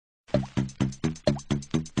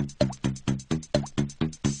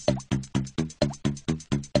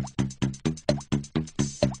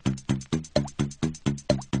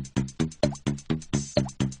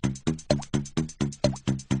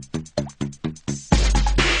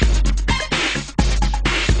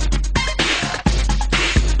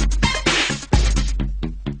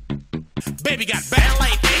Baby got ballet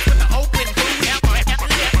face with the open booty.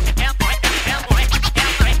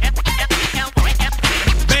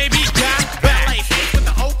 Baby got ballet face with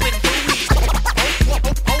the open booty.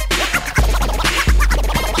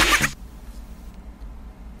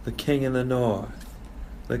 The king in the north.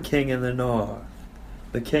 The king in the north.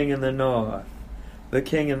 The king in the north. The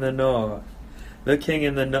king in the north. The king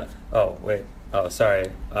in the north. Oh, wait. Oh,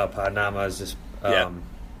 sorry. Padnam, I was just...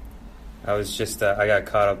 I got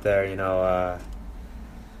caught up there,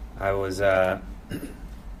 I was, I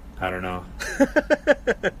don't know.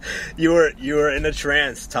 You were in a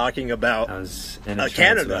trance talking about I was in a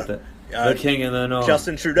trance Canada. about the king in the north.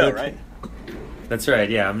 Justin Trudeau, right? That's right,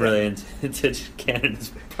 yeah. I'm really into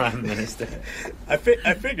Canada's prime minister. I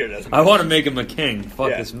figured as much. I want to make him a king. Fuck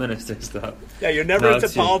this minister stuff. Yeah, you're never into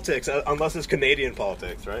politics unless it's Canadian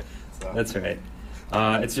politics, right? So. That's right.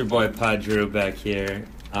 It's your boy Pod Drew back here.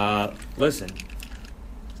 Listen,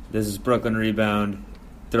 this is Brooklyn Rebound,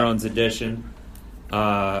 Thrones edition.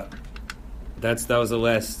 That was the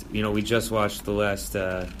last. We just watched the last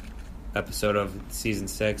episode of season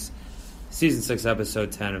 6. Season 6,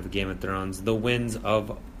 episode 10 of Game of Thrones, The Winds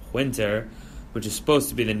of Winter, which is supposed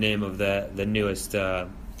to be the name of the newest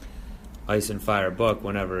Ice and Fire book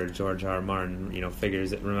whenever George R. R. Martin,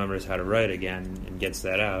 remembers how to write again and gets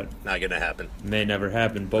that out. Not going to happen. May never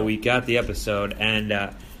happen, but we got the episode, and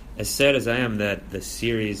as sad as I am that the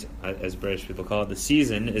series, as British people call it, the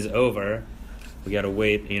season is over, we got to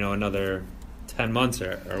wait, another 10 months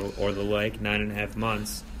or the like, 9.5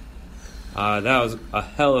 months. That was a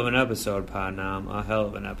hell of an episode, Padnam. A hell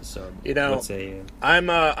of an episode. What say you? I'm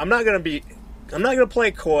not gonna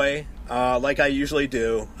play coy like I usually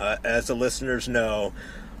do. As the listeners know,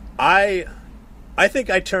 I think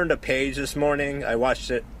I turned a page this morning. I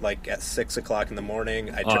watched it like at 6 o'clock in the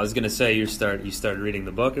morning. I was gonna say you started reading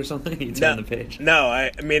the book or something. You turned the page. No,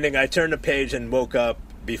 meaning I turned a page and woke up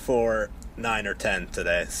before 9 or 10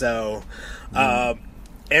 today. So.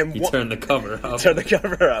 And you turned the cover up. Turned the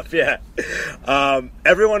cover up, yeah.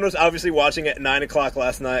 Everyone was obviously watching it at 9 o'clock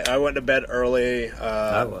last night. I went to bed early.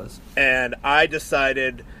 I was. And I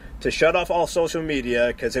decided to shut off all social media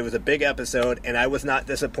because it was a big episode, and I was not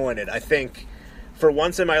disappointed. I think, for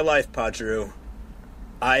once in my life, Padru,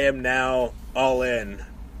 I am now all in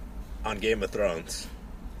on Game of Thrones.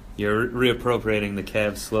 You're reappropriating the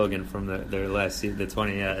Cavs slogan from their last season, the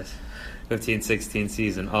 15-16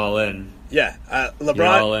 season, all in. Yeah,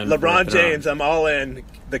 LeBron James, I'm all in.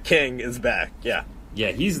 The king is back. Yeah,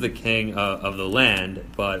 he's the king of the land,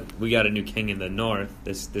 but we got a new king in the north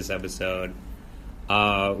this episode.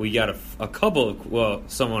 We got a couple.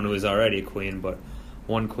 Someone who is already a queen, but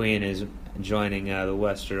one queen is joining the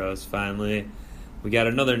Westeros finally. We got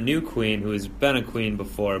another new queen who has been a queen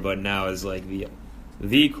before, but now is like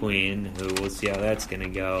the queen. Who we'll see how that's gonna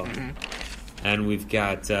go. Mm-hmm. And we've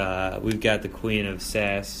got the Queen of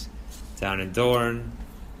Sass down in Dorne.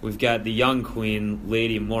 We've got the young queen,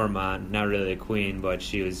 Lady Mormont. Not really a queen, but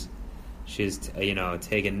she's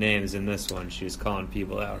taking names in this one. She was calling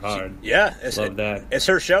people out hard. Love that. It's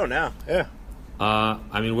her show now. Yeah.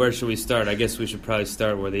 Where should we start? I guess we should probably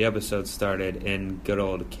start where the episode started in good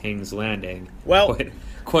old King's Landing. Well,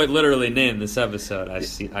 quite literally named this episode. I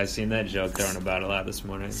seen that joke thrown about a lot this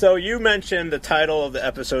morning. So you mentioned the title of the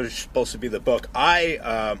episode is supposed to be the book.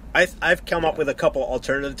 I've come up with a couple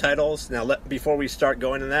alternative titles. Now, before we start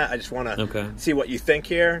going in that, I just want to see what you think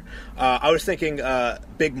here. I was thinking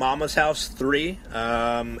Big Mama's House 3,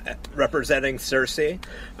 representing Cersei.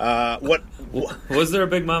 Was there a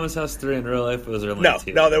Big Mama's House 3 in real life? Or was there only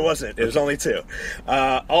 2? No, there wasn't. It was only 2.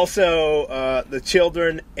 Also, the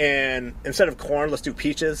children, and instead of corn, let's do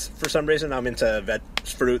peaches. For some reason, I'm into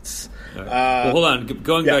fruits. Right. Hold on.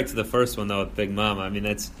 Going back to the first one, though, with Big Mama,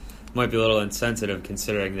 that's might be a little insensitive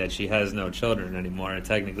considering that she has no children anymore,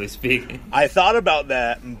 technically speaking. I thought about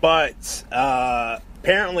that, but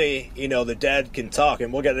apparently, the dead can talk,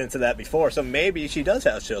 and we'll get into that before, so maybe she does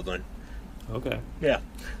have children. Okay. Yeah.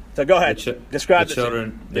 So go ahead. Describe the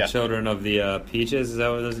children. The children of the peaches. Is that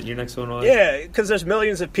what your next one was? Yeah, because there's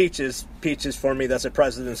millions of peaches. Peaches for me. That's a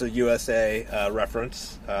Presidents of USA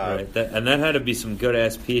reference. Right, and that had to be some good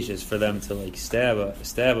ass peaches for them to stab a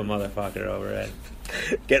motherfucker over it.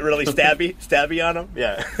 Get really stabby on them.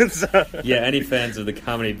 Yeah. Yeah. Any fans of the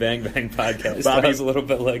Comedy Bang Bang podcast? Bobby, was a little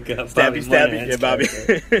bit like stabby. Yeah, Bobby.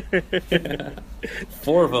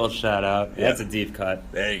 Forville shout out. Yeah. That's a deep cut.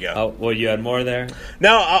 There you go. You had more there?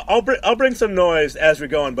 No, I'll bring some noise as we're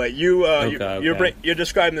going, but you're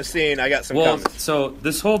describing the scene. I got some comments. So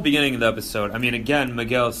this whole beginning of the episode, again,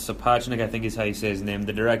 Miguel Sapochnik, I think is how you say his name,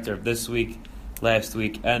 the director of this week, last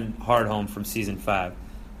week, and Hard Home from season 5.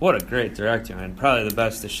 what a great director, man. Probably the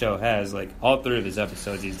best the show has. Like, all 3 of his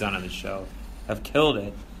episodes he's done on the show have killed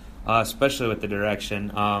it, especially with the direction.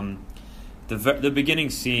 The beginning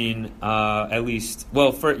scene, at least,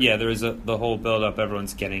 well, there was the whole build-up.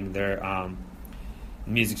 Everyone's getting their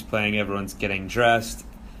music's playing, everyone's getting dressed.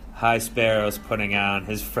 High Sparrow's putting on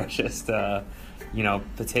his freshest,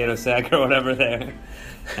 potato sack or whatever there.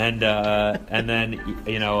 And then,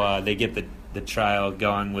 they get the trial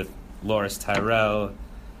going with Loris Tyrell,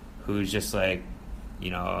 who's just like,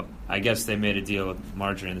 I guess they made a deal with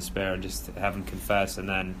Marjorie and the Sparrow just to have him confess, and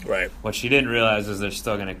then what she didn't realize is they're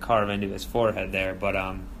still going to carve into his forehead there. But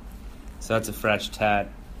so that's a fresh tat.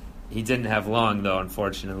 He didn't have long, though,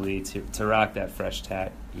 unfortunately, to rock that fresh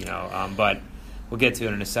tat, but we'll get to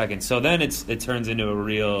it in a second. So then it turns into a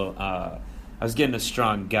real, I was getting a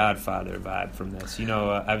strong Godfather vibe from this.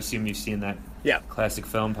 I assume you've seen that classic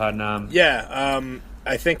film, Padnam? Yeah,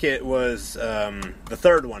 I think it was the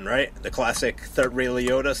third one, right? The classic third Ray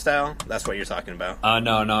Liotta style. That's what you're talking about.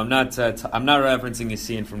 No, I'm not. I'm not referencing a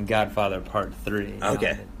scene from Godfather Part 3.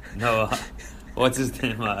 Okay. No, what's his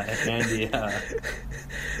name? Andy.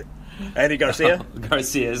 Andy Garcia.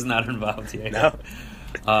 Garcia is not involved here. No.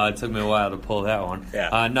 It took me a while to pull that one.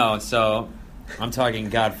 Yeah. No, so I'm talking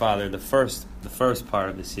Godfather, the first part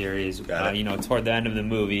of the series. Toward the end of the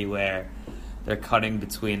movie where they're cutting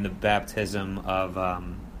between the baptism of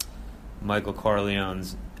Michael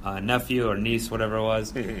Corleone's nephew or niece, whatever it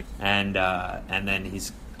was, and then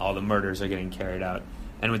all the murders are getting carried out.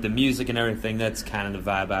 And with the music and everything, that's kind of the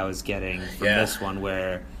vibe I was getting from this one,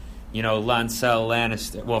 where Lancel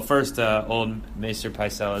Lannister. Well, first, old Maester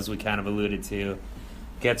Pycelle, as we kind of alluded to,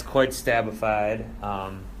 gets quite stabified.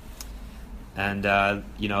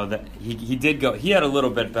 He did go. He had a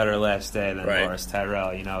little bit better last day than Loris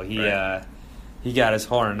Tyrell. He got his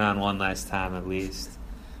horn on one last time at least.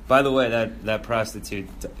 By the way, that prostitute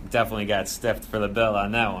definitely got stiffed for the bill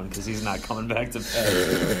on that one because he's not coming back to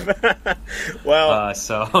pay. Well,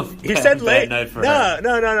 so he said later. No.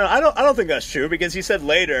 I don't think that's true because he said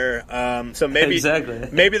later. So maybe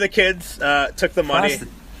maybe the kids took the money.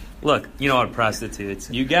 Look, you know what, prostitutes,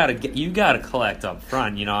 you gotta collect up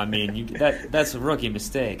front. That's a rookie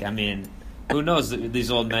mistake. Who knows?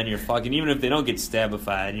 These old men you're fucking, even if they don't get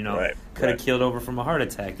stabified, could have keeled over from a heart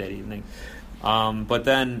attack that evening. But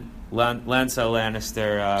then Lancel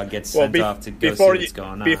Lannister gets sent off to go see what's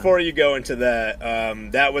going on. Before you go into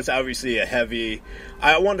that, that was obviously a heavy.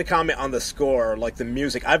 I wanted to comment on the score, like the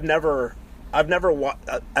music. I've never. I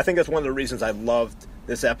think that's one of the reasons I loved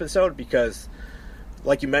this episode because,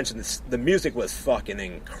 like you mentioned, the music was fucking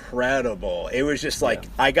incredible. It was just like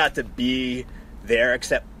I got to be there,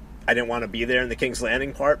 except I didn't want to be there in the King's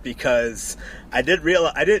Landing part because I did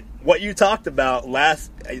realize what you talked about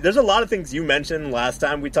last. There's a lot of things you mentioned last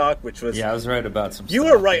time we talked, which was I was right about some. You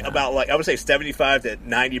were right about I would say 75 to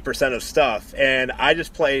 90% of stuff, and I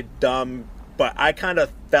just played dumb. But I kind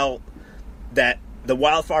of felt that the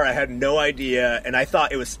Wildfire, I had no idea, and I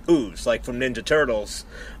thought it was ooze like from Ninja Turtles.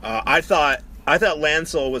 I thought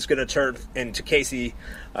Lancel was going to turn into Casey,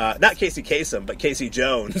 not Casey Kasem, but Casey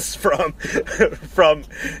Jones from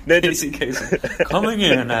Ninja. Casey Kasem coming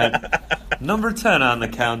in at number 10 on the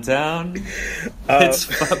countdown.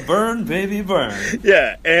 It's burn, baby, burn.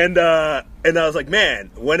 Yeah, and I was like,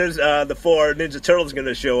 man, when is the 4 Ninja Turtles going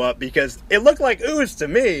to show up? Because it looked like ooze to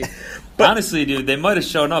me. But honestly, dude, they might have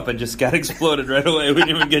shown up and just got exploded right away. We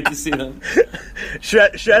didn't even get to see them.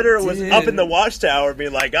 Shredder was up in the watchtower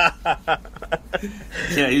being like, ah.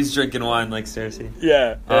 Yeah, he was drinking wine like Cersei.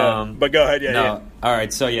 Yeah. But go ahead, yeah. All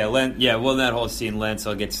right, so that whole scene,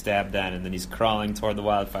 Lancel gets stabbed then, and then he's crawling toward the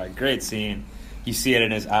Wildfire. Great scene. You see it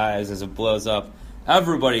in his eyes as it blows up.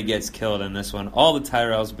 Everybody gets killed in this one. All the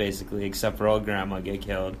Tyrells, basically, except for old Grandma, get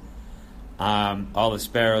killed. All the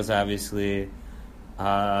Sparrows, obviously.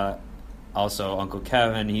 Also, Uncle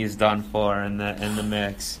Kevin, he's done for in the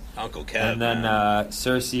mix. Uncle Kevin. And then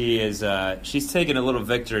Cersei is she's taking a little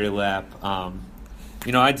victory lap.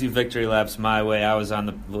 I do victory laps my way. I was on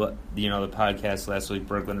the podcast last week,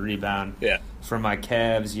 Brooklyn Rebound. Yeah. For my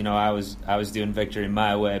Cavs, I was doing victory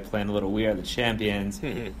my way, playing a little We Are the Champions.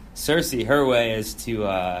 Cersei, her way is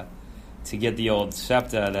to get the old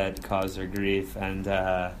septa that caused her grief and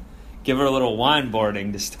give her a little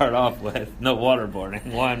wineboarding to start off with. No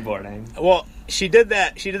waterboarding, wineboarding. Well, she did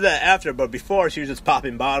that after, but before she was just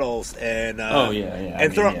popping bottles and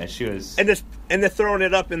she was and then throwing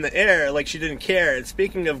it up in the air like she didn't care. And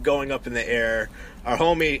speaking of going up in the air, our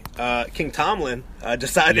homie King Tomlin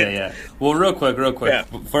decided. Yeah. Well, real quick. Yeah.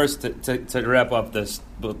 First, to wrap up this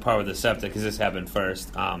part with the septa because this happened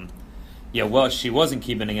first. She wasn't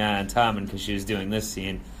keeping an eye on Tommen because she was doing this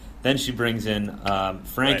scene. Then she brings in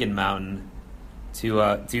Franken Mountain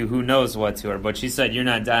to do who knows what to her. But she said, "You're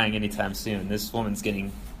not dying anytime soon. This woman's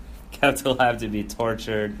getting kept alive to be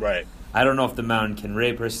tortured." Right. I don't know if the mountain can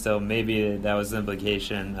rape her still. Maybe that was the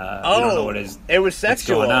implication. We don't know what is. It was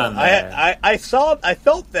sexual. What's going on there. I felt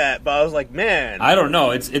that, but I was like, man. I don't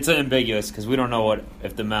know. It's ambiguous because we don't know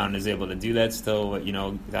if the mountain is able to do that still.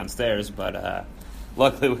 Downstairs. But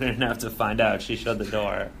luckily, we didn't have to find out. She shut the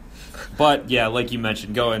door. But yeah, like you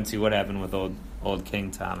mentioned, go into what happened with old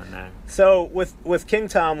King Tom in there. So with King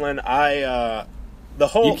Tomlin,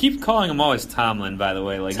 you keep calling him always Tomlin, by the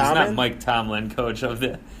way. Like Tomlin? He's not Mike Tomlin, coach of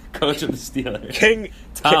the Steelers. King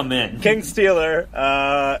Steeler,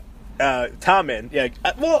 Tomlin. Yeah.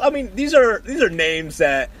 Well, I mean, these are names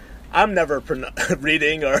that I'm never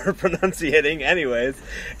reading or pronunciating, anyways.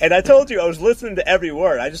 And I told you I was listening to every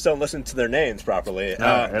word. I just don't listen to their names properly. All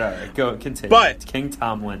right. Go continue. But King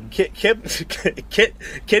Tomlin, Kid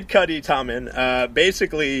Cudi Tomlin,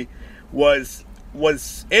 basically was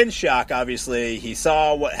in shock. Obviously, he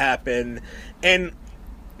saw what happened, and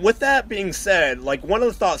with that being said, like, one of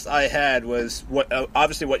the thoughts I had was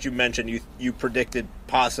obviously what you mentioned. You predicted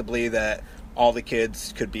possibly that all the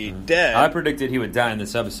kids could be dead. I predicted he would die in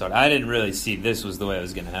this episode. I didn't really see this was the way it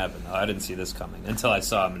was going to happen, though. I didn't see this coming until I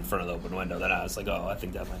saw him in front of the open window. Then I was like, oh, I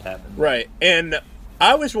think that might happen. Right. And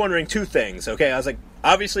I was wondering two things, okay? I was like,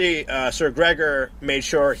 obviously, Sir Gregor made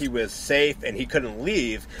sure he was safe and he couldn't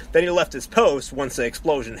leave. Then he left his post once the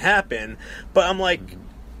explosion happened. But I'm like,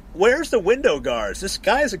 where's the window guards? This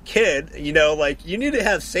guy's a kid, you need to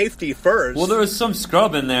have safety first. Well, there was some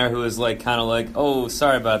scrub in there who was kind of oh,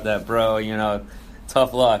 sorry about that, bro,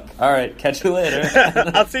 tough luck. All right, catch you later.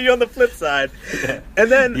 I'll see you on the flip side. Yeah.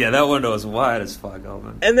 And then... Yeah, that window was wide as fuck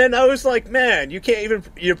open. And then I was like, man, you can't even...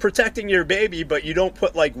 You're protecting your baby, but you don't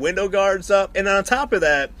put, window guards up. And on top of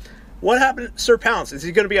that, what happened to Sir Pounce? Is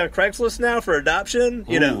he going to be on Craigslist now for adoption?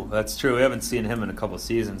 Ooh, that's true. We haven't seen him in a couple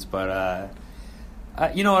seasons, but...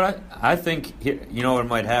 you know what? I think what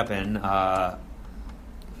might happen.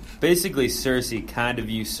 Basically, Cersei kind of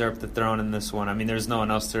usurped the throne in this one. I mean, there's no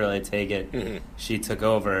one else to really take it. Mm-hmm. She took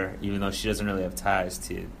over, even though she doesn't really have ties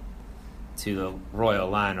to the royal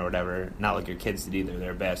line or whatever. Not like your kids did either;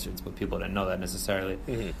 they're bastards, but people didn't know that necessarily.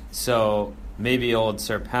 Mm-hmm. So maybe old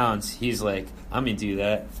Sir Pounce, he's like, I'm gonna do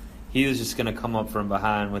that. He was just gonna come up from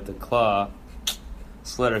behind with the claw,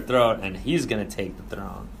 slit her throat, and he's gonna take the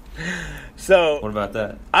throne. So what about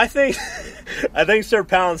that? I think Sir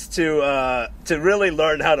Pounce to really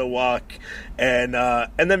learn how to walk, and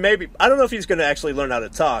then maybe, I don't know if he's going to actually learn how to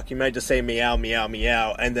talk. He might just say meow meow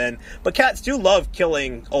meow, and then, but cats do love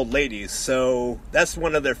killing old ladies, so that's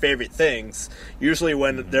one of their favorite things. Usually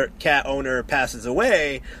when their cat owner passes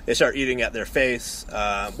away, they start eating at their face,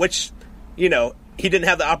 which he didn't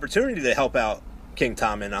have the opportunity to help out King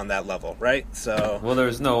Tommen on that level, right? So, well,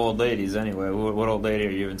 there's no old ladies anyway. What old lady are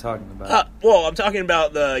you even talking about? Well, I'm talking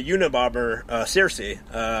about the Unabomber, Cersei.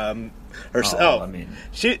 Herself. I mean,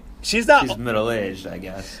 she's not. She's middle aged, I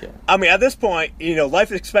guess. Yeah. I mean, at this point,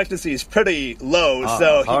 life expectancy is pretty low.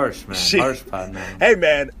 So harsh, man. Harsh pod, man. Hey,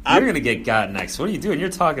 man, you're gonna get got next. What are you doing? You're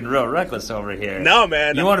talking real reckless over here. No,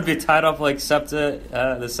 man. You want to be tied up like Septa,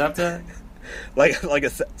 the Septa? like a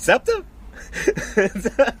Septa?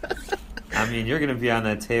 I mean, you're going to be on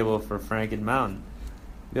that table for Franken Mountain.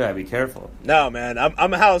 You gotta be careful. No, man.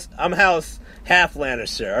 I'm house half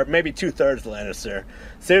Lannister, or maybe 2/3 Lannister.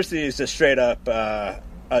 Cersei is just straight up a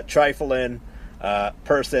trifling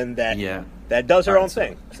person that does her own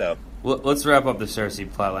thing. So let's wrap up the Cersei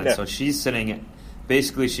plotline. Yeah. So she's sitting.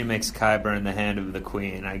 Basically, she makes Qyburn the hand of the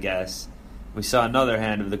queen, I guess. We saw another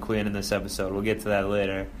hand of the queen in this episode. We'll get to that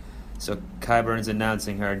later. So Qyburn's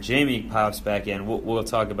announcing her. Jaime pops back in. We'll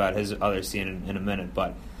talk about his other scene in a minute,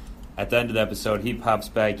 but at the end of the episode, he pops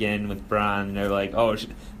back in with Bronn, and they're like, oh,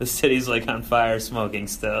 the city's on fire, smoking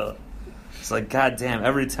still. It's like, God damn,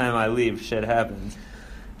 every time I leave, shit happens.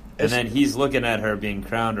 And then he's looking at her being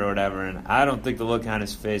crowned or whatever, and I don't think the look on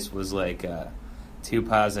his face was too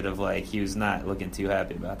positive. He was not looking too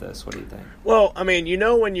happy about this. What do you think? Well, I mean,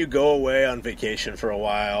 when you go away on vacation for a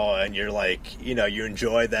while and you're you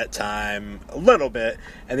enjoy that time a little bit,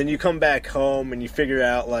 and then you come back home and you figure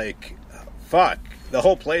out fuck, the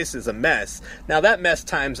whole place is a mess. Now that mess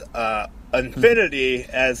times infinity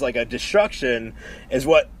as a destruction is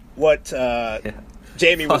what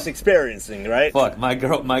Jaime was experiencing, right? Fuck, my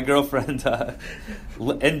girlfriend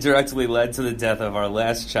indirectly led to the death of our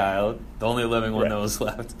last child, the only living one that was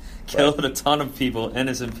left. Killed a ton of people,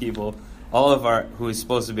 innocent people, all of who is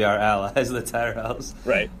supposed to be our allies, the Tyrells.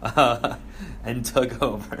 Right. And took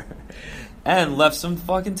over. and left some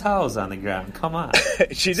fucking towels on the ground. Come on.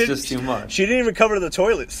 It's just too much. She didn't even cover the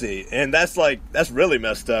toilet seat, and that's really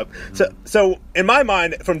messed up. So in my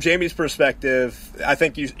mind, from Jaime's perspective, I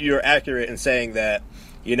think you're accurate in saying that,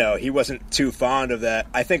 he wasn't too fond of that.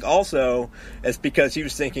 I think also it's because he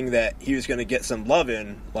was thinking that he was going to get some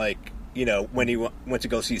loving, when he went to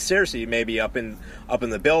go see Cersei, maybe up in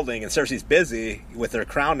the building, and Cersei's busy with her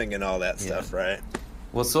crowning and all that stuff, right?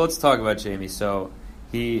 Well, so let's talk about Jaime. So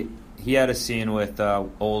he had a scene with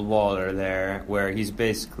old Walder there where he's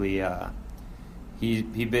basically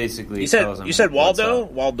he basically tells him. You said Waldo?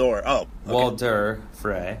 Waldor. Oh, okay. Walder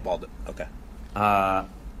Frey. Waldo. Okay. And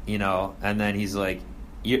then he's like,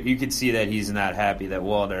 you could see that he's not happy that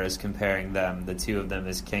Walder is comparing the two of them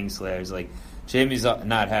as Kingslayers. Like, Jaime's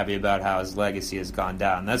not happy about how his legacy has gone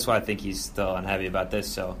down. That's why I think he's still unhappy about this.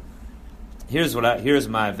 So here's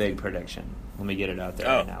my vague prediction. Let me get it out there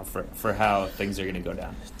right now for how things are going to go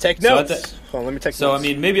down. Take notes. Let me take notes. So, I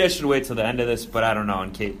mean, maybe I should wait till the end of this, but I don't know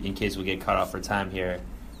in case we get cut off for time here.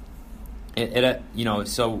 We'll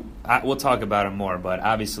talk about it more, but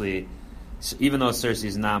obviously, even though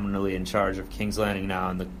Cersei's nominally in charge of King's Landing now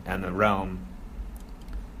and the realm,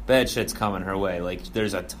 bad shit's coming her way. Like,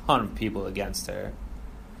 there's a ton of people against her.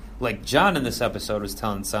 Like, Jon in this episode was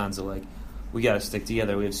telling Sansa, like, we got to stick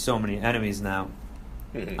together. We have so many enemies now.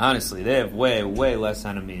 Mm-hmm. Honestly, they have way, way less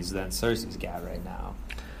enemies than Cersei's got right now.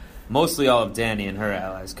 Mostly all of Dany and her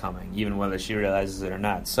allies coming, even whether she realizes it or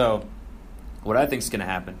not. So, what I think is going to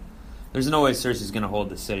happen, there's no way Cersei's going to hold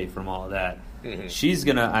the city from all of that. Mm-hmm. She's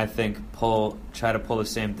going to, I think, try to pull the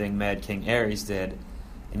same thing Mad King Aerys did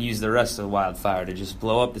and use the rest of the Wildfire to just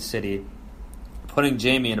blow up the city, putting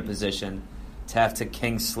Jaime in a position to have to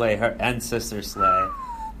king slay her and sister slay.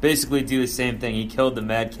 Basically do the same thing. He killed the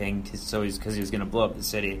Mad King because he was going to blow up the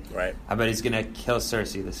city. Right. I bet he's going to kill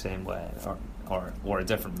Cersei the same way, or a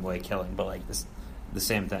different way killing, but like the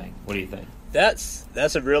same thing. What do you think?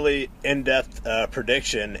 That's a really in-depth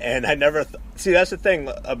prediction, and I never see. That's the thing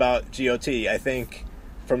about GOT. I think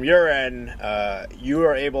from your end, you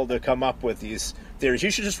are able to come up with these theories. You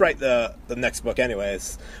should just write the next book,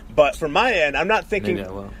 anyways. But from my end, I'm not thinking. Maybe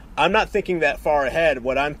I will. I'm not thinking that far ahead.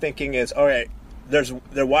 What I'm thinking is, all right,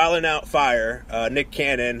 they're wilding out fire. Nick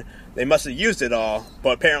Cannon. They must have used it all,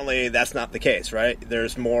 but apparently that's not the case, right?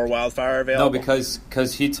 There's more wildfire available. No, because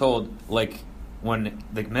he told, like, when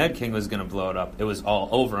the Mad King was going to blow it up, it was all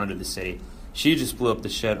over under the city. She just blew up the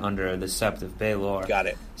shit under the Sept of Baelor. Got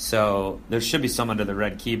it. So there should be some under the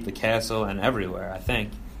Red Keep, the castle, and everywhere, I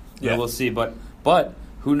think. Yeah. We'll see. But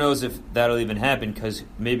who knows if that'll even happen, because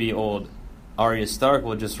maybe old Arya Stark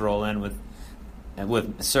will just roll in with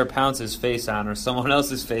Sir Pounce's face on or someone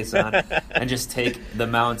else's face on and just take the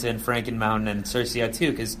mountain, Franken Mountain, and Cersei out too,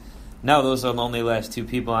 because now those are the only last two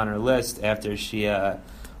people on her list after she...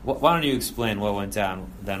 why don't you explain what went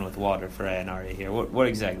down then with Walder Frey and Arya here? What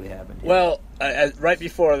exactly happened here? Well, right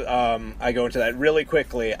before I go into that, really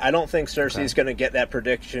quickly, I don't think Cersei's going to get that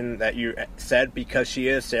prediction that you said, because she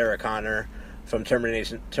is Sarah Connor from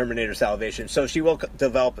Terminator Salvation. So she will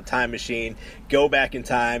develop a time machine, go back in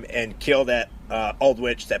time, and kill that old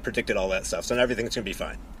witch that predicted all that stuff. So everything's going to be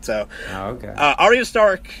fine. So, Arya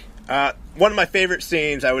Stark... one of my favorite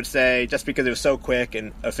scenes, I would say, just because it was so quick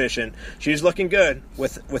and efficient. She was looking good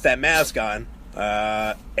with that mask on,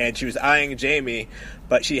 and she was eyeing Jaime,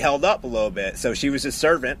 but she held up a little bit. So she was a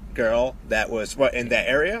servant girl that was, in that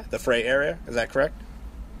area? The Frey area? Is that correct?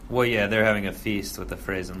 Well, yeah, they're having a feast with the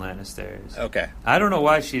Freys and Lannisters. Okay. I don't know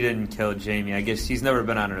why she didn't kill Jaime. I guess he's never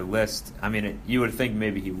been on her list. I mean, you would think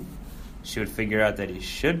maybe she would figure out that he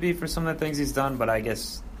should be for some of the things he's done, but I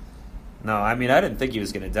guess... No, I mean, I didn't think he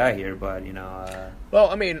was going to die here, but,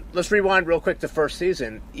 Well, I mean, let's rewind real quick to first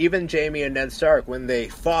season. Even Jaime and Ned Stark, when they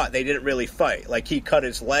fought, they didn't really fight. Like, he cut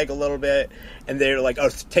his leg a little bit, and they were like, oh,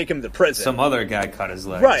 take him to prison. Some other guy cut his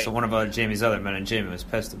leg. Right. So one of Jaime's other men, and Jaime was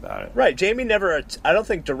pissed about it. Right. Jaime never, I don't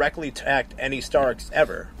think, directly attacked any Starks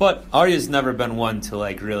ever. But Arya's never been one to,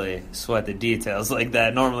 like, really sweat the details like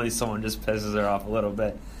that. Normally someone just pisses her off a little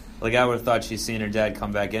bit. Like, I would have thought she's seen her dad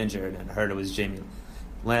come back injured and heard it was Jaime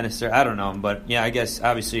Lannister. I don't know, but yeah, I guess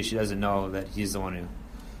obviously she doesn't know that he's the one who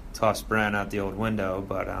tossed Bran out the old window.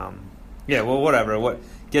 But yeah, well, whatever.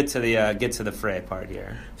 Get to the Frey part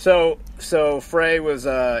here. So Frey was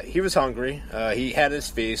he was hungry. He had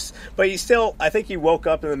his feast, but I think he woke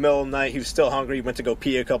up in the middle of the night. He was still hungry. He went to go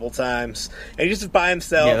pee a couple times, and he was just by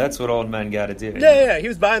himself. Yeah, that's what old men got to do. Yeah, he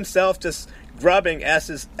was by himself, just grubbing. Asked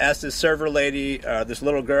his server lady, this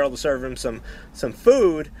little girl, to serve him some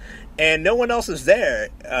food. And no one else is there.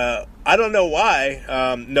 I don't know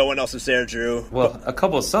why no one else is there, Drew. Well, a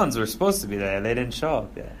couple of sons were supposed to be there. They didn't show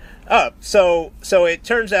up yet. So it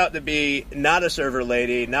turns out to be not a server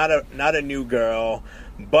lady, not a new girl,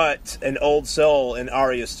 but an old soul in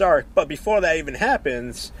Arya Stark. But before that even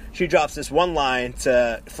happens, she drops this one line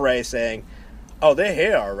to Frey saying, "Oh, they're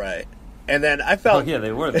here, all right." And then I felt, oh yeah,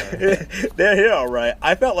 they were there. They're here, all right.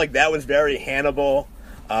 I felt like that was very Hannibal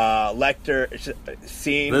Lecter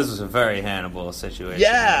scene. This was a very Hannibal situation.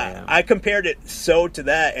 Yeah, I compared it to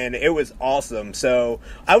that, and it was awesome. So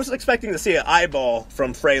I was expecting to see an eyeball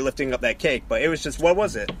from Frey lifting up that cake, but it was just, what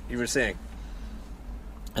was it you were seeing?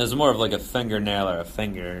 It was more of like a fingernail or a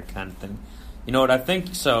finger kind of thing. You know what I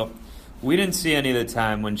think? So we didn't see any of the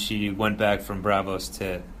time when she went back from Bravos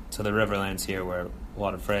to the Riverlands here where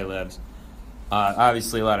Walder Frey lives.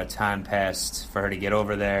 Obviously, a lot of time passed for her to get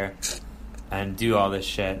over there and do all this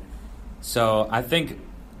shit. So I think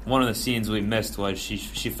one of the scenes we missed was she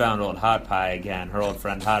found old Hot Pie again, her old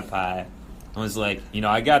friend Hot Pie, and was like,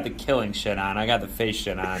 I got the killing shit on, I got the face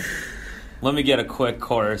shit on. Let me get a quick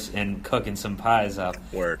course in cooking some pies up.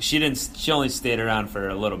 Word. She only stayed around for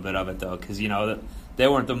a little bit of it though, because they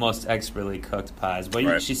weren't the most expertly cooked pies. But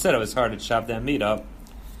right. She said it was hard to chop that meat up.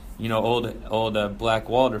 Old Black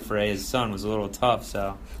Walder Frey, his son, was a little tough.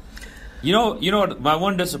 So, you know what? My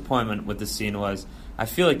one disappointment with the scene was, I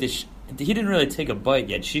feel like he didn't really take a bite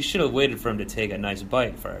yet. She should have waited for him to take a nice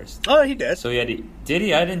bite first. Oh, he did. So did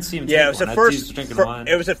he? I didn't see him. Yeah, take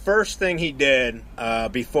it was the first thing he did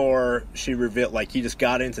before she revealed. Like, he just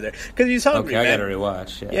got into there because he's hungry. Okay, man. I gotta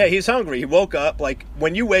rewatch. Yeah, he's hungry. He woke up. Like,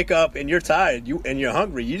 when you wake up and you're tired, and you're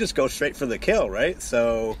hungry, you just go straight for the kill, right?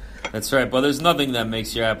 So. That's right, but there's nothing that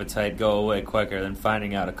makes your appetite go away quicker than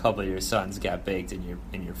finding out a couple of your sons got baked in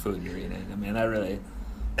your food you're eating. I mean, that really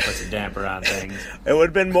puts a damper on things. It would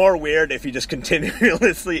have been more weird if you just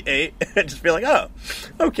continuously ate and just be like, oh,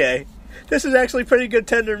 okay, this is actually pretty good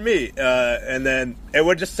tender meat. And then it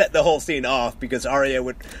would just set the whole scene off because Arya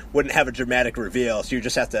wouldn't have a dramatic reveal, so you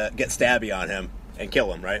just have to get stabby on him and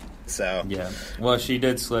kill him, right? So yeah, well, she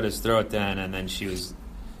did slit his throat then, and then she was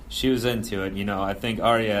into it. I think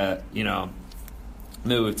Arya,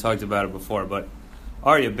 maybe we've talked about it before, but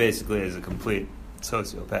Arya basically is a complete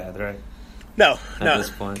sociopath, right? No, at this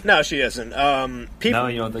point. No, she isn't. No,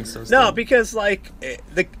 you don't think so? No, because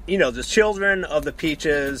the children of the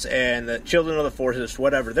Peaches and the children of the Forces,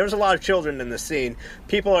 whatever. There's a lot of children in the scene.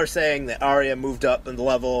 People are saying that Arya moved up in the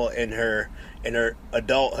level in her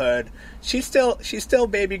adulthood. She's still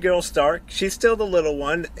baby girl Stark. She's still the little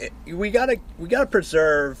one. We gotta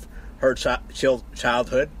preserve her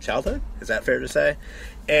childhood. Childhood, is that fair to say?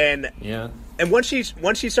 And yeah. And once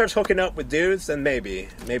she starts hooking up with dudes, then maybe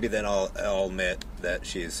then I'll admit that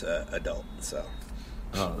she's adult. So.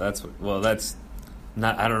 Oh, that's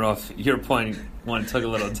not. I don't know if your point one took a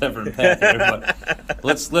little different path here, but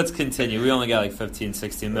let's continue. We only got like 15,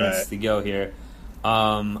 16 minutes to go here.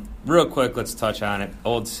 Real quick, let's touch on it.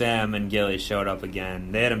 Old Sam and Gilly showed up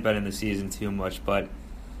again. They hadn't been in the season too much, but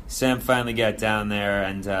Sam finally got down there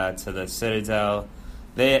and to the Citadel.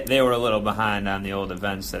 They were a little behind on the old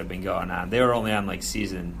events that have been going on. They were only on like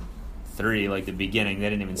season 3, like the beginning. They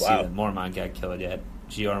didn't even see that Mormont got killed yet.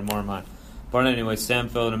 G.R. Mormont. But anyway, Sam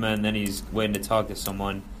filled him in. Then he's waiting to talk to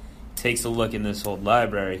someone. Takes a look in this old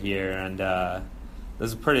library here, and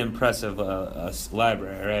there's a pretty impressive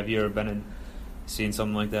library. Have you ever been seen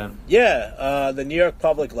something like that? Yeah, the New York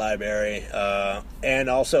Public Library, and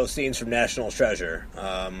also scenes from National Treasure.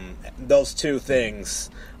 Those two things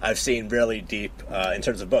I've seen really deep in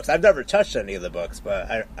terms of books. I've never touched any of the books,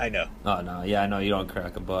 but I know. Oh, no. Yeah, I know you don't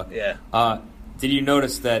crack a book. Yeah. Did you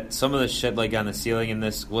notice that some of the shit like on the ceiling in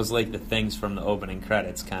this was like the things from the opening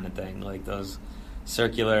credits kind of thing? Like those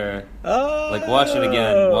circular... Like, watch it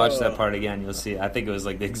again. Watch that part again. You'll see. I think it was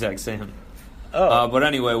like the exact same. But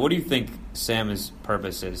anyway, what do you think Sam's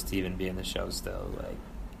purpose is to even be in the show still?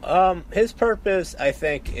 His purpose, I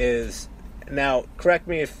think, is... Now, correct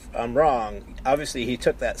me if I'm wrong. Obviously, he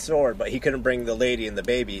took that sword, but he couldn't bring the lady and the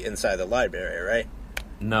baby inside the library, right?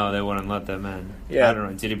 No, they wouldn't let them in. Yeah. I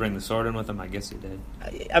don't know. Did he bring the sword in with him? I guess he did.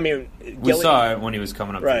 I mean... We saw it when he was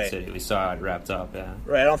coming up to the city. We saw it wrapped up, yeah.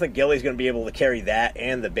 Right, I don't think Gilly's going to be able to carry that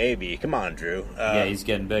and the baby. Come on, Drew. Yeah, he's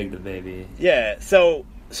getting big, the baby. Yeah, so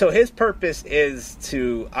his purpose is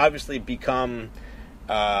to obviously become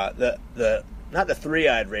the not the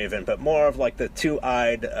three-eyed raven, but more of like the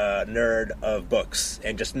two-eyed nerd of books,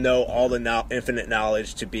 and just know all the infinite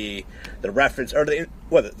knowledge to be the reference or the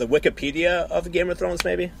Wikipedia of Game of Thrones,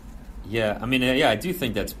 maybe. Yeah, I mean, I do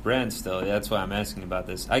think that's Bran still. That's why I'm asking about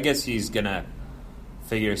this. I guess he's gonna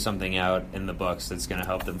figure something out in the books that's gonna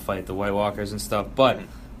help them fight the White Walkers and stuff. But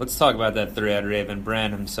let's talk about that three-eyed raven,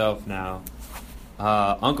 Bran himself now.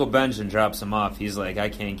 Uncle Benjen drops him off. He's like, I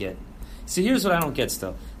can't get... See, here's what I don't get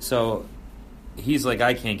still. So he's like,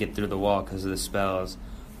 I can't get through the wall because of the spells.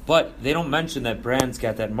 But they don't mention that Bran's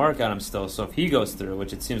got that mark on him still, so if he goes through,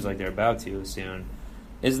 which it seems like they're about to soon,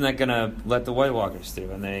 isn't that going to let the White Walkers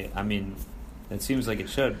through? And it seems like it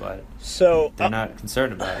should, but they're not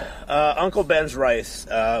concerned about it. Uncle Ben's Rice,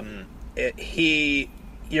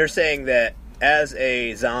 you're saying that as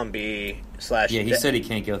a zombie / Yeah, he said he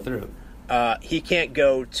can't go through. He can't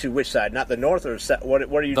go to which side? Not the north or what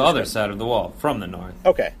are you? The other side of the wall, from the north.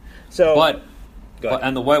 Okay, so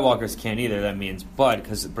and the White Walkers can't either. That means,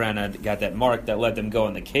 because Bran had got that mark that let them go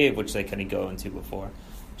in the cave, which they couldn't go into before.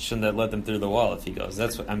 Shouldn't that let them through the wall if he goes?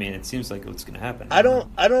 That's what it seems like what's going to happen. I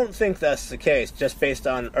don't think that's the case. Just based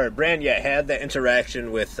on Bran had that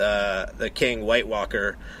interaction with the King White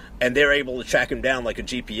Walker, and they're able to track him down like a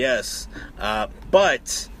GPS.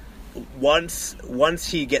 But once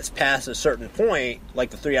he gets past a certain point,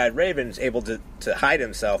 like the Three-Eyed Raven is able to hide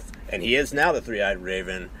himself, and he is now the Three-Eyed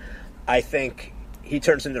Raven. I think he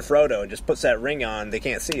turns into Frodo and just puts that ring on. They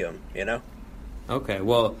can't see him, Okay,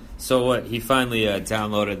 well, so what? He finally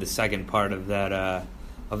downloaded the second part of that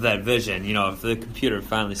vision. If the computer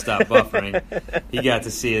finally stopped buffering, he got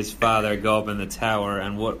to see his father go up in the tower.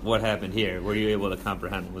 And what happened here? Were you able to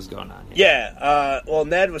comprehend what was going on here? Yeah, well,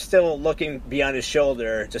 Ned was still looking beyond his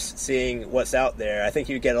shoulder, just seeing what's out there. I think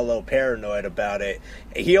he would get a little paranoid about it.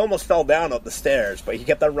 He almost fell down up the stairs, but he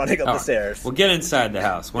kept on running up the stairs. Well, get inside the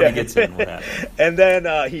house. When he gets in, what happened? And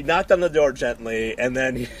then he knocked on the door gently, and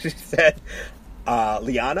then he said,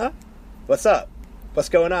 Lyanna? What's up? What's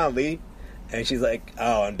going on, Lee? And she's like,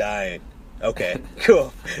 oh, I'm dying. Okay,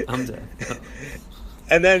 cool. I'm dead.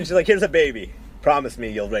 And then she's like, here's a baby. Promise me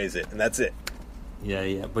you'll raise it. And that's it.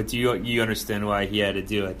 Yeah. But do you understand why he had to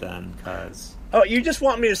do it then? Because... Oh, you just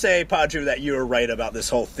want me to say, Padre, that you were right about this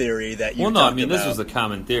whole theory that you talked about. This was a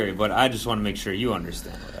common theory, but I just want to make sure you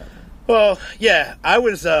understand what happened. Well, yeah, I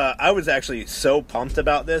was actually so pumped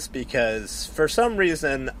about this because for some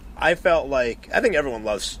reason I felt like, I think everyone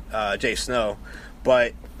loves Jay Snow,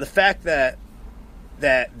 but the fact that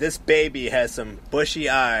this baby has some bushy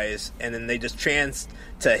eyes and then they just trans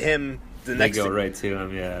to him they go right to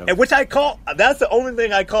him, yeah. And that's the only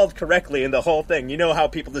thing I called correctly in the whole thing. You know how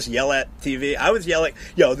people just yell at TV? I was yelling,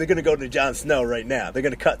 yo, they're going to go to Jon Snow right now. They're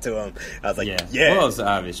going to cut to him. I was like, yeah. Well, it was the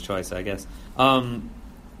obvious choice, I guess.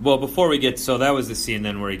 Well, before we get... So that was the scene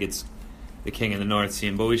then where he gets the King of the North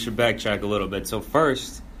scene, but we should backtrack a little bit. So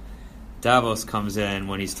first, Davos comes in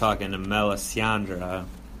when he's talking to Melisandre,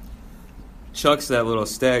 chucks that little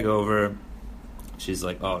stag over. She's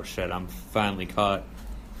like, oh, shit, I'm finally caught.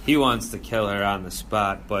 He wants to kill her on the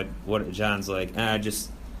spot, but John's like, just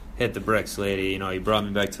hit the bricks, lady. He brought me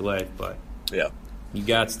back to life, but you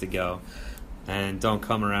gots to go. And don't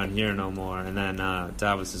come around here no more. And then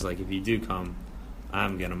Davos is like, if you do come,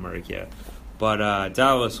 I'm going to murk you. But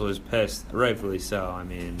Davos was pissed, rightfully so.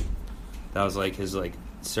 That was like his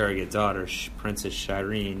surrogate daughter, Princess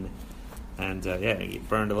Shireen. And, he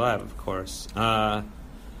burned alive, of course.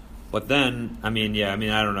 But then, I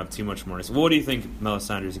don't have too much more to say. What do you think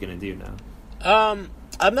Melisandre's going to do now?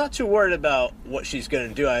 I'm not too worried about what she's going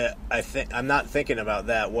to do. I'm not thinking about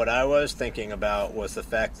that. What I was thinking about was the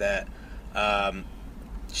fact that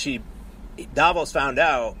Davos found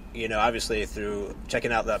out, obviously through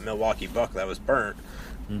checking out that Milwaukee book that was burnt.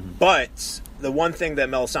 Mm-hmm. But the one thing that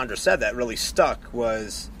Melisandre said that really stuck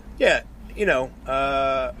was, so did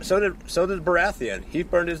Baratheon. He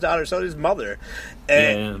burned his daughter, so did his mother.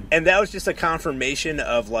 And that was just a confirmation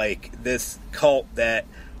of, this cult that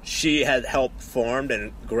she had helped formed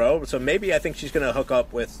and grow. So maybe I think she's going to hook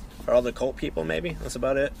up with her other cult people, maybe. That's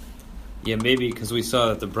about it. Yeah, maybe, because we saw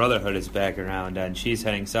that the Brotherhood is back around, and she's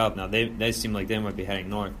heading south now. They seem like they might be heading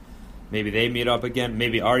north. Maybe they meet up again.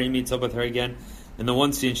 Maybe Arya meets up with her again. And the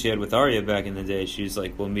one scene she had with Arya back in the day, she's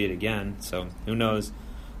like, we'll meet again. So, who knows?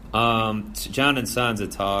 Jon and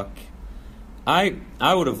Sansa talk. I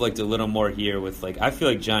would have liked a little more here with, I feel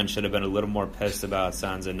like Jon should have been a little more pissed about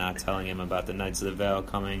Sansa not telling him about the Knights of the Vale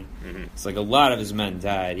coming. Mm-hmm. It's a lot of his men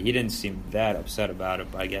died. He didn't seem that upset about it,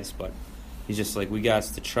 I guess, but he's just like, we got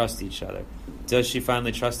to trust each other. Does she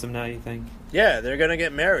finally trust him now, you think? Yeah, they're going to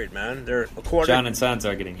get married, man. They're a quarter... Jon and Sansa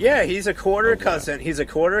are getting married. Yeah, he's a quarter cousin. He's a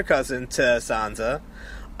quarter cousin to Sansa.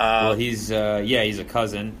 Well, he's a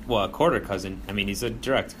cousin. Well, a quarter cousin. He's a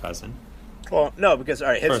direct cousin. Well, no, because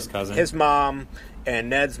first cousin. His mom and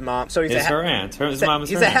Ned's mom. So he's her aunt. His mom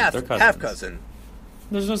is her aunt. They're cousins. Half cousin.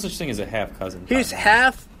 There's no such thing as a half cousin. He's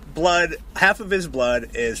half blood. Half of his blood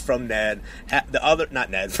is from Ned. The other, not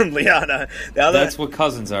Ned, from Lyanna. The other. That's what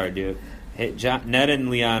cousins are, dude. Ned and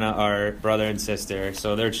Lyanna are brother and sister,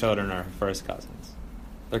 so their children are first cousins.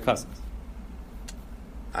 They're cousins.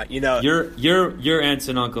 Your aunts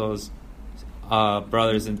and uncles,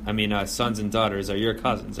 brothers and sons and daughters are your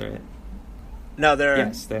cousins, right? No, they're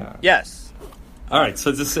yes, they are. Yes. All right, so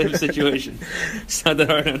it's the same situation. It's not that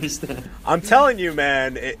hard to understand. I'm telling you,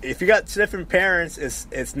 man, if you got different parents,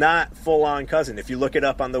 it's not full-on cousin. If you look it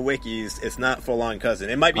up on the wikis, it's not full-on cousin.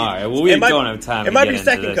 It might be. All right, well, we don't have time. It might be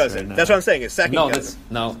second cousin. Right. That's what I'm saying. It's second cousin.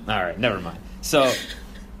 No. All right, never mind. So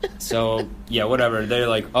yeah, whatever. They're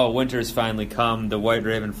like, oh, winter's finally come. The white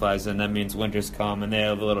raven flies, and that means winter's come. And they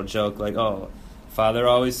have a little joke like, oh, father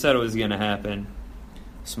always said it was going to happen.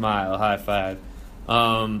 Smile, high five.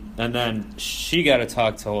 And then she got to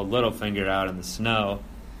talk to old Littlefinger out in the snow.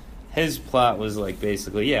 His plot was like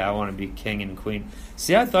basically, yeah, I want to be king and queen.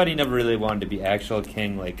 See, I thought he never really wanted to be actual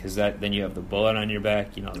king, like because then you have the bullet on your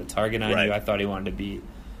back, the target on you. I thought he wanted to be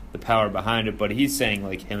the power behind it, but he's saying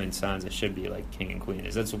like him and Sansa should be like king and queen.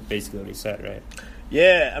 That's basically what he said, right?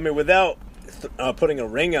 Yeah, I mean, without putting a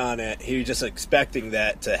ring on it, he was just expecting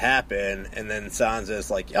that to happen, and then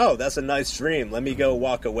Sansa's like, oh, that's a nice dream, let me go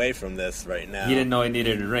walk away from this right now. He didn't know he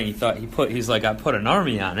needed a ring. He's like, I put an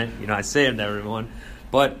army on it, I saved everyone.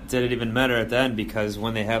 But did it even matter at the end? Because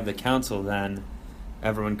when they have the council, then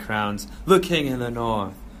everyone crowns the king in the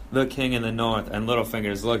north, and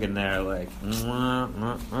Littlefinger's looking there like,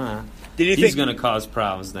 he's going to cause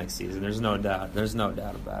problems next season. There's no doubt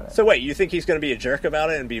about it. So wait, you think he's going to be a jerk about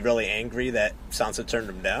it and be really angry that Sansa turned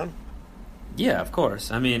him down? Yeah, of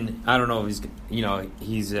course. I mean, I don't know if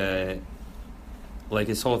he's like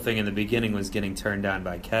his whole thing in the beginning was getting turned down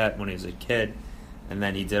by Cat when he was a kid, and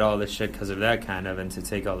then he did all this shit because of that and to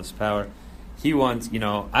take all this power. He wants,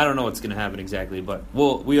 I don't know what's going to happen exactly, but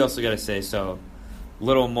we also got to say, so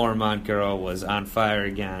little Mormont girl was on fire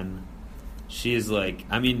again. She's like,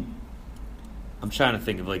 I'm trying to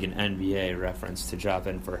think of like an NBA reference to drop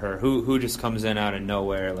in for her. Who just comes in out of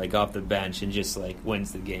nowhere, like off the bench, and just like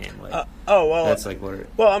wins the game. Like, that's like what.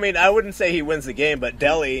 Well, I wouldn't say he wins the game, but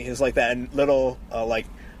Deli is like that little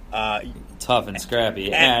tough and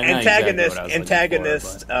scrappy antagonist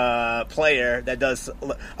player that does,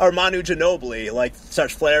 or Manu Ginobili, like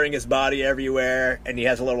starts flaring his body everywhere, and he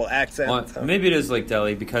has a little accent. Well, maybe it is like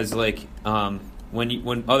Deli because like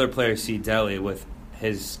when other players see Deli with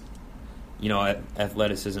his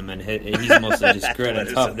athleticism and he's mostly just grit and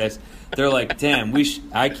toughness, they're like, damn,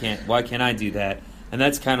 why can't I do that? And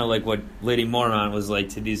that's kind of like what Lady Mormont was like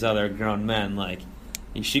to these other grown men. Like,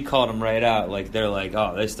 she called them right out. Like, they're like,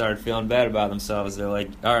 oh, they started feeling bad about themselves. They're like,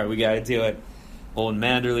 all right, we got to do it. Old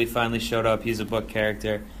Manderley finally showed up. He's a book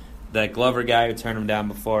character. That Glover guy who turned him down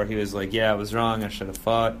before, he was like, yeah, I was wrong. I should have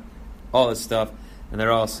fought. All this stuff. And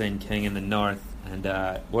they're all saying king in the north. And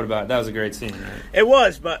what about that? Was a great scene, right? It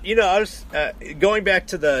was, but I was going back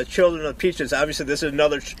to the children of peaches. Obviously, this is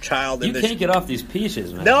another child. You can't get off these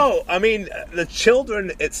peaches, man. No, the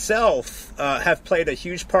children itself have played a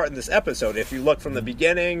huge part in this episode. If you look from the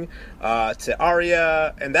beginning to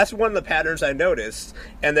Arya, and that's one of the patterns I noticed.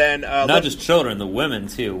 And then not just children, the women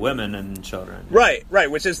too, women and children. Right,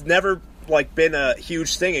 which has never been a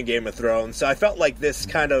huge thing in Game of Thrones. So I felt like this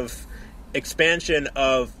kind of expansion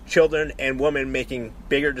of children and women making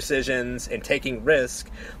bigger decisions and taking risk,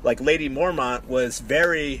 like Lady Mormont, was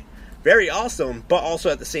very, very awesome. But also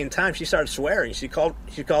at the same time, she started swearing. She called.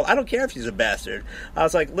 I don't care if she's a bastard. I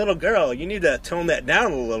was like, little girl, you need to tone that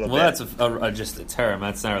down a little bit. Well, that's just a term.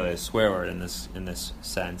 That's not really a swear word in this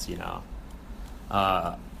sense. She was,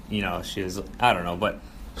 I don't know, but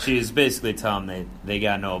she was basically telling them they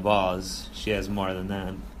got no balls. She has more than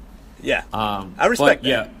them. Yeah, I respect that.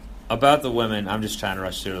 Yeah. About the women, I'm just trying to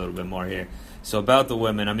rush through a little bit more here. So about the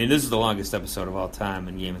women, this is the longest episode of all time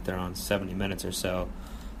in Game of Thrones, 70 minutes or so.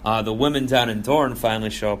 The women down in Dorne finally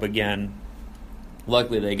show up again.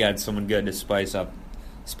 Luckily, they got someone good to spice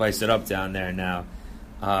it up down there now.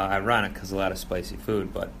 Ironic because a lot of spicy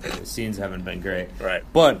food, but the scenes haven't been great. Right.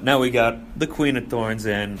 But now we got the Queen of Thorns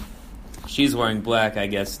in. She's wearing black, I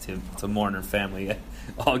guess, to mourn her family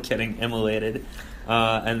all getting immolated.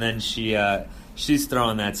 And then she's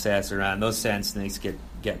throwing that sass around. Those sand snakes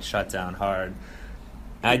get shut down hard.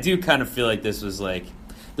 I do kind of feel like this was like...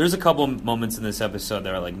 There's a couple moments in this episode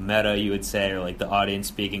that are like meta, you would say, or like the audience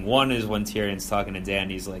speaking. One is when Tyrion's talking to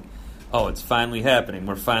Dany. He's like, oh, it's finally happening.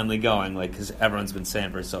 We're finally going. Like, because everyone's been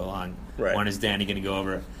saying for so long. Right. When is Dany going to go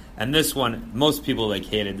over? And this one, most people like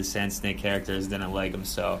hated the sand snake characters, didn't like them.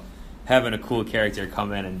 So having a cool character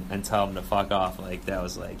come in and tell them to fuck off, like, that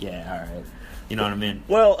was like, yeah, all right. You know what I mean?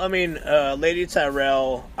 Well, I mean, Lady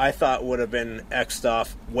Tyrell, I thought would have been X'd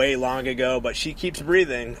off way long ago, but she keeps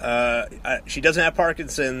breathing. She doesn't have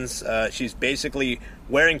Parkinson's. She's basically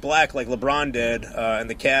wearing black like LeBron did in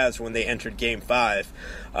the Cavs when they entered Game 5.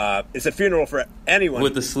 It's a funeral for anyone.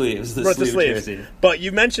 With the sleeves. The sleeves. Jersey. But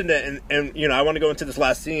you mentioned it, and I want to go into this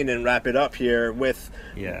last scene and wrap it up here with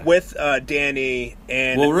Danny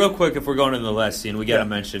and... Well, real quick, if we're going into the last scene, we got to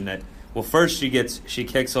mention that. Well, first she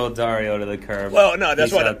kicks old Dario to the curb. Well, no,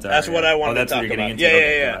 that's what I wanted to talk about.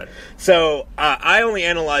 Yeah. So I only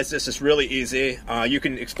analyzed this. It's really easy. You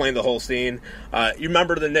can explain the whole scene. You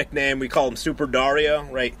remember the nickname? We call him Super Dario,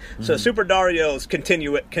 right? Mm-hmm. So Super Dario's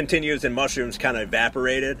continues and mushrooms kind of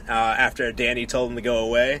evaporated after Danny told him to go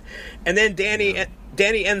away, and then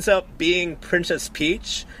Danny ends up being Princess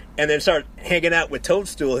Peach, and then start hanging out with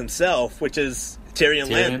Toadstool himself, which is Tyrion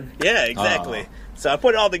Lannister. Yeah, exactly. Oh. So I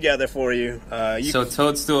put it all together for you. So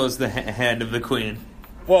Toadstool is the hand of the queen.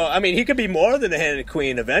 Well, I mean, he could be more than the hand of the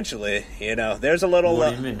queen eventually. There's a little...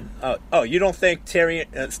 What do you mean? You don't think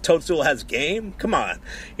Toadstool has game? Come on.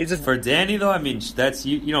 He's just... For Danny, though, I mean, that's...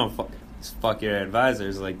 You don't fuck your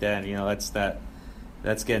advisors like that.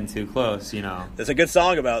 That's getting too close, There's a good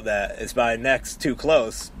song about that. It's by Next Too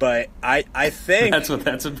Close. But I think... That's what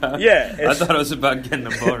that's about? Yeah. I thought it was about getting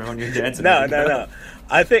a boner when you're dancing. No.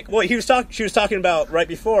 I think, she was talking about right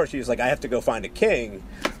before, she was like, I have to go find a king.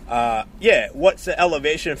 What's the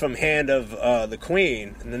elevation from hand of the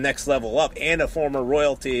queen and the next level up and a former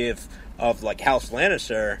royalty of like House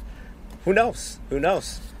Lannister? Who knows?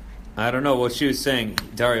 I don't know. What she was saying,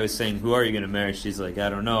 Dario was saying, who are you going to marry? She's like, I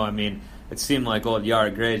don't know. I mean, it seemed like old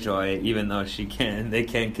Yara Greyjoy, even though they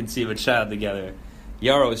can't conceive a child together.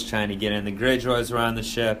 Yara was trying to get in. The Greyjoys were on the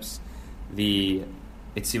ships.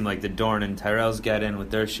 It seemed like the Dorne and Tyrells got in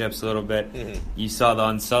with their ships a little bit. Mm-hmm. You saw the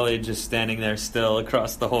Unsullied just standing there still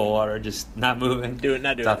across the whole water, just not moving. Not doing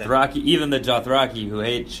Dothraki, even the Dothraki who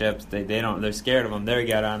hate ships, they're scared of them. They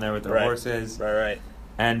got on there with their horses. Right.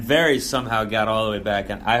 And Varys somehow got all the way back.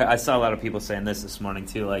 And I saw a lot of people saying this morning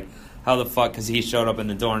too, like, how the fuck, because he showed up in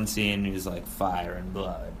the Dorne scene, he was like fire and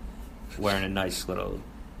blood, wearing a nice little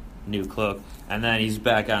new cloak, and then he's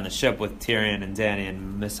back on the ship with Tyrion and Dany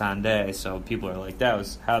and Missandei. So people are like, that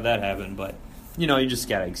was how that happened. But you just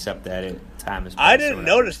gotta accept that time has passed. I didn't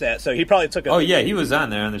notice that, so he probably took Oh yeah, he was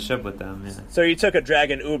on there on the ship with them. Yeah. So he took a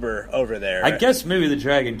dragon Uber over there. I guess maybe the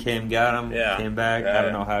dragon got him, came back. Yeah. I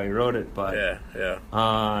don't know how he rode it, but yeah.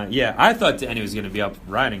 I thought Dany was gonna be up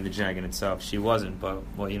riding the dragon itself. She wasn't, but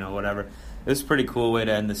whatever. It was a pretty cool way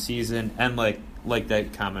to end the season, and like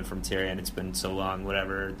that comment from Tyrion, it's been so long,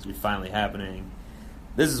 whatever, it's finally happening.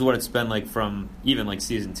 This is what it's been like from even like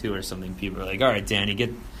season 2 or something. People are like, all right, Dany,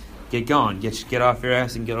 get going, get off your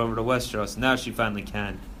ass and get over to Westeros. Now she finally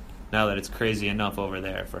can. Now that it's crazy enough over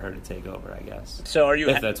there for her to take over, I guess. So are you?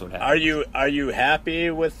 If that's what happens. Are you happy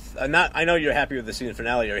with? I know you're happy with the season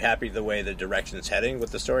finale. Are you happy the way the direction is heading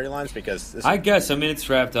with the storylines? Because I guess it's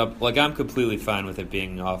wrapped up. Like, I'm completely fine with it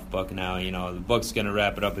being off book now. The book's going to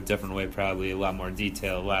wrap it up a different way, probably a lot more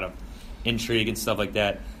detail, a lot of intrigue and stuff like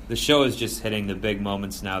that. The show is just hitting the big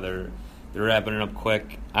moments now. They're wrapping it up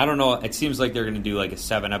quick. I don't know. It seems like they're going to do like a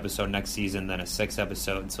 7-episode next season, then a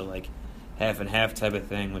 6-episode. So like half and half type of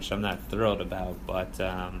thing, which I'm not thrilled about. But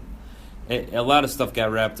a lot of stuff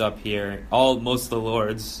got wrapped up here. Most of the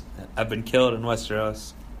lords have been killed in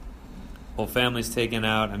Westeros. Whole family's taken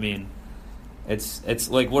out. I mean, it's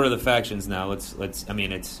like, what are the factions now? It's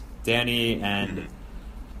Dany and.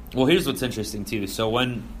 Well, here's what's interesting too. So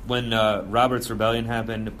when Robert's rebellion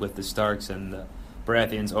happened with the Starks and the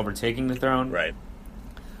Baratheons overtaking the throne, right?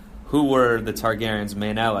 Who were the Targaryens'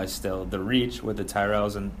 main allies still? The Reach with the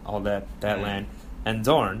Tyrells and all that land, and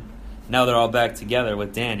Dorne. Now they're all back together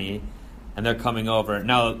with Dany, and they're coming over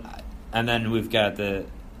now. And then we've got the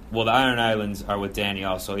Iron Islands are with Dany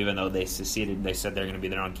also, even though they seceded. They said they're going to be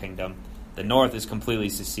their own kingdom. The North is completely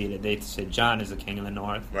seceded. They said Jon is the king of the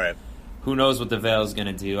North. Right. Who knows what the Vale's going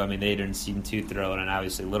to do? I mean, they didn't seem too thrilled, and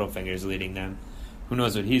obviously Littlefinger's leading them. Who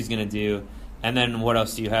knows what he's going to do? And then what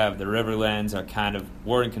else do you have? The Riverlands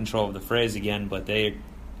we're in control of the Freys again, but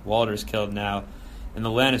Walter's killed now. And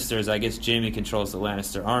the Lannisters, I guess Jaime controls the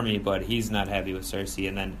Lannister army, but he's not happy with Cersei.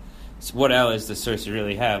 And then what allies does Cersei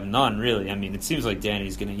really have? None, really. I mean, it seems like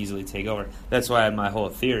Dany's going to easily take over. That's why I had my whole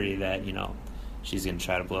theory that, she's going to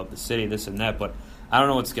try to blow up the city, this and that. But I don't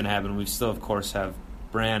know what's going to happen. We still, of course, have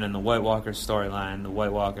Bran and the White Walkers storyline. The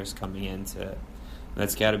White Walkers coming into...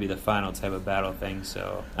 That's got to be the final type of battle thing.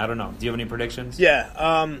 So, I don't know. Do you have any predictions?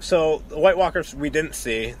 Yeah. So, the White Walkers we didn't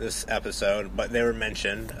see this episode, but they were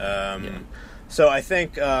mentioned. So, I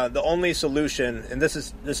think the only solution, and this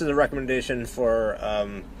is a recommendation for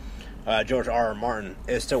George R.R. Martin,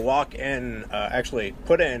 is to walk in, actually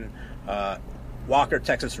put in Walker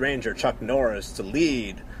Texas Ranger Chuck Norris to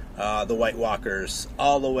lead the White Walkers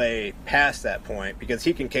all the way past that point, because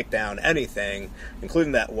he can kick down anything,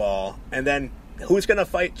 including that wall. And then who's going to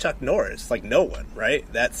fight Chuck Norris? Like, no one, right?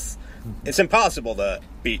 It's impossible to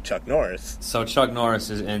beat Chuck Norris. So Chuck Norris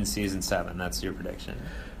is in season 7. That's your prediction.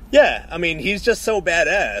 Yeah, I mean, he's just so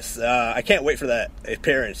badass. I can't wait for that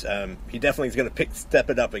appearance. He definitely is going to step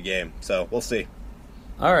it up a game, so we'll see.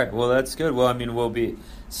 All right, well, that's good. Well, I mean, we'll be...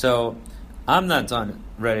 So, I'm not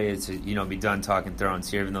ready to, be done talking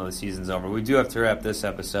Thrones here, even though the season's over. We do have to wrap this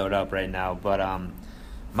episode up right now, but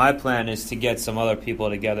my plan is to get some other people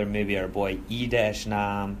together, maybe our boy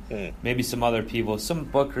E-Nam, maybe some other people, some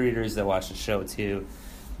book readers that watch the show, too.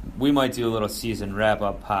 We might do a little season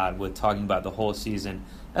wrap-up pod with talking about the whole season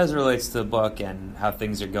as it relates to the book and how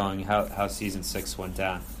things are going, how Season 6 went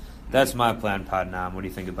down. That's my plan, Nam. What do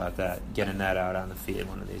you think about that? Getting that out on the feed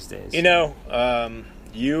one of these days.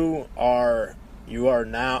 You are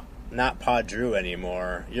now not Pod Drew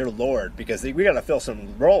anymore. You're Lord, because we got to fill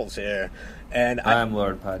some roles here. And I'm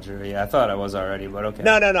Lord Pod Drew. Yeah, I thought I was already, but okay.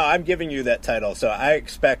 No. I'm giving you that title, so I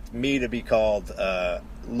expect me to be called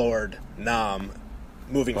Lord Nam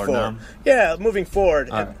moving Lord forward. Nam? Yeah, moving forward.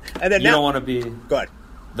 Right. And then you don't want to be... Go ahead.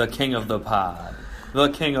 The king of the pod. The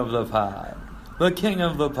king of the pod. The king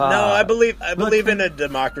of the pod. No, I believe in a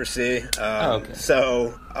democracy. Okay.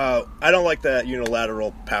 So I don't like the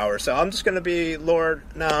unilateral power. So I'm just going to be Lord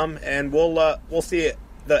Nam, and we'll see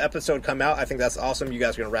the episode come out. I think that's awesome. You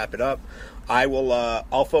guys are going to wrap it up.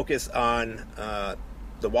 I'll focus on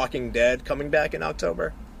The Walking Dead coming back in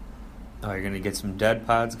October. Oh, you're going to get some dead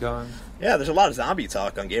pods going? Yeah, there's a lot of zombie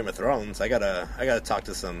talk on Game of Thrones. I gotta talk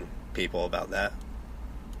to some people about that.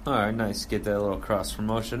 All right, nice. Get that little cross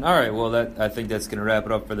promotion. All right, well, I think that's going to wrap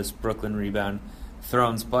it up for this Brooklyn Rebound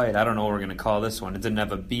Thrones Bite. I don't know what we're going to call this one. It didn't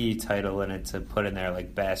have a B title in it to put in there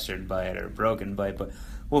like Bastard Bite or Broken Bite, but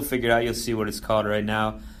we'll figure it out. You'll see what it's called right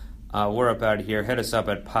now. We're up out of here. Hit us up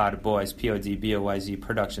at Podboys, PODBOYZ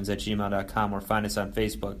Productions at gmail.com, or find us on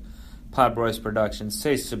Facebook, Podboys Productions.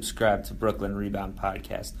 Say subscribe to Brooklyn Rebound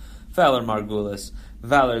Podcast. Valor Margulis,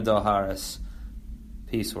 Valor Doharis.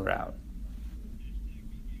 Peace, we're out.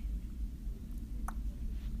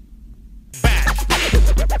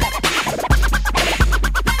 Back.